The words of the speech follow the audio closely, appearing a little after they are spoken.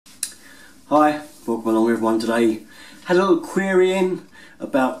Hi, welcome along everyone. Today had a little query in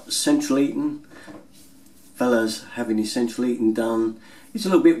about central heating. Fella's having his central heating done. He's a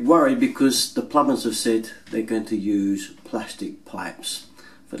little bit worried because the plumbers have said they're going to use plastic pipes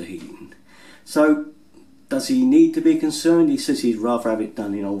for the heating. So does he need to be concerned? He says he'd rather have it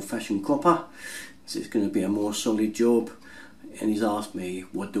done in old-fashioned copper. So it's going to be a more solid job, and he's asked me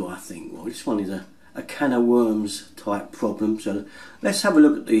what do I think. Well, this one is a can of worms type problem, so let's have a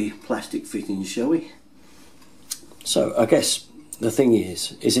look at the plastic fittings, shall we? So I guess the thing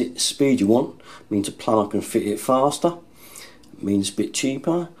is it speed you want? Means a plumber can fit it faster, means a bit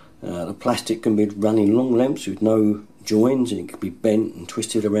cheaper. The plastic can be running long lengths with no joins, and it can be bent and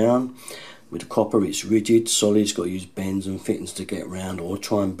twisted around. With the copper it's rigid, solid, it's got to use bends and fittings to get around, or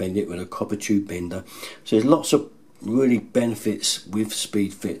try and bend it with a copper tube bender. So there's lots of really benefits with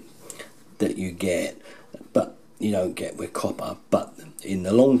Speed Fit that you get, but you don't get with copper. But in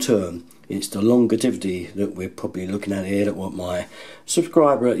the long term, it's the longevity that we're probably looking at here, that what my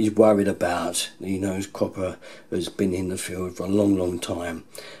subscriber is worried about. He knows copper has been in the field for a long time,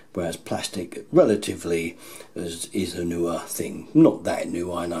 whereas plastic relatively is a newer thing. Not that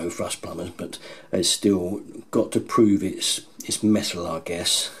new, I know, for us plumbers, but it's still got to prove its mettle, I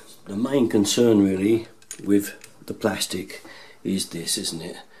guess. The main concern really with the plastic is this, isn't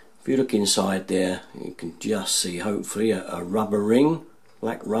it? If you look inside there, you can just see hopefully a rubber ring,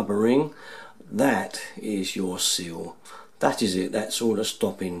 black rubber ring. That is your seal. That is it. That's all that's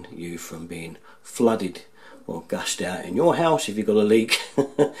stopping you from being flooded or gushed out in your house if you've got a leak.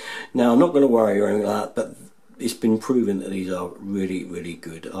 Now, I'm not going to worry or anything like that, but it's been proven that these are really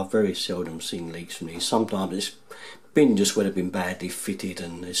good. I've very seldom seen leaks from these. Sometimes it's been just where they've been badly fitted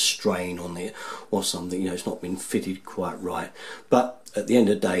and there's strain on it or something, you know, it's not been fitted quite right. But at the end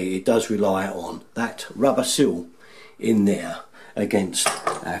of the day, it does rely on that rubber seal in there against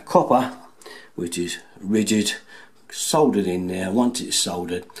copper, which is rigid, soldered in there. Once it's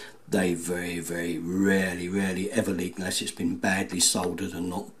soldered, they very rarely ever leak unless it's been badly soldered and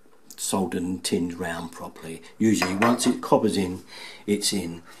not soldered and tinned round properly. Usually once it coppers in, it's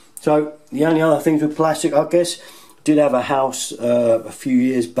in. So the only other things with plastic, I guess, did have a house a few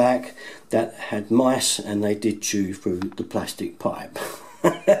years back that had mice, and they did chew through the plastic pipe.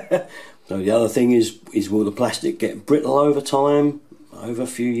 So the other thing is will the plastic get brittle over time, over a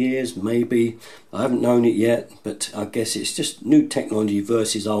few years? Maybe. I haven't known it yet, but I guess it's just new technology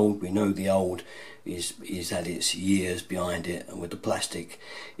versus old. We know the old is had its years behind it, and with the plastic,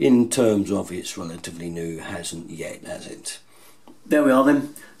 in terms of it's relatively new, hasn't yet, has it? There we are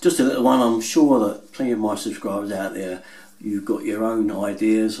then, just a little one. I'm sure that plenty of my subscribers out there, you've got your own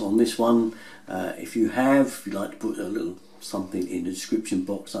ideas on this one. If you have, if you'd like to put a little something in the description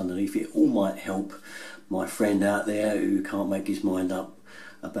box underneath, it all might help my friend out there who can't make his mind up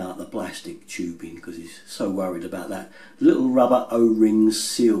about the plastic tubing because he's so worried about that little rubber O-ring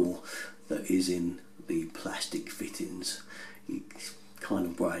seal that is in the plastic fittings. He's kind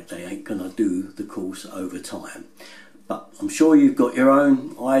of worried they ain't gonna do the course over time. But I'm sure you've got your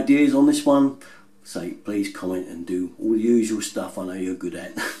own ideas on this one, so please comment and do all the usual stuff I know you're good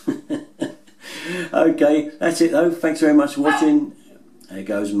at. Okay, that's it though. Thanks very much for watching. There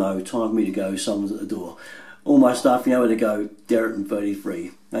goes Mo. Time for me to go. Someone's at the door. All my stuff, you know where to go. Derek and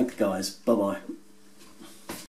 33. Thanks guys. Bye bye.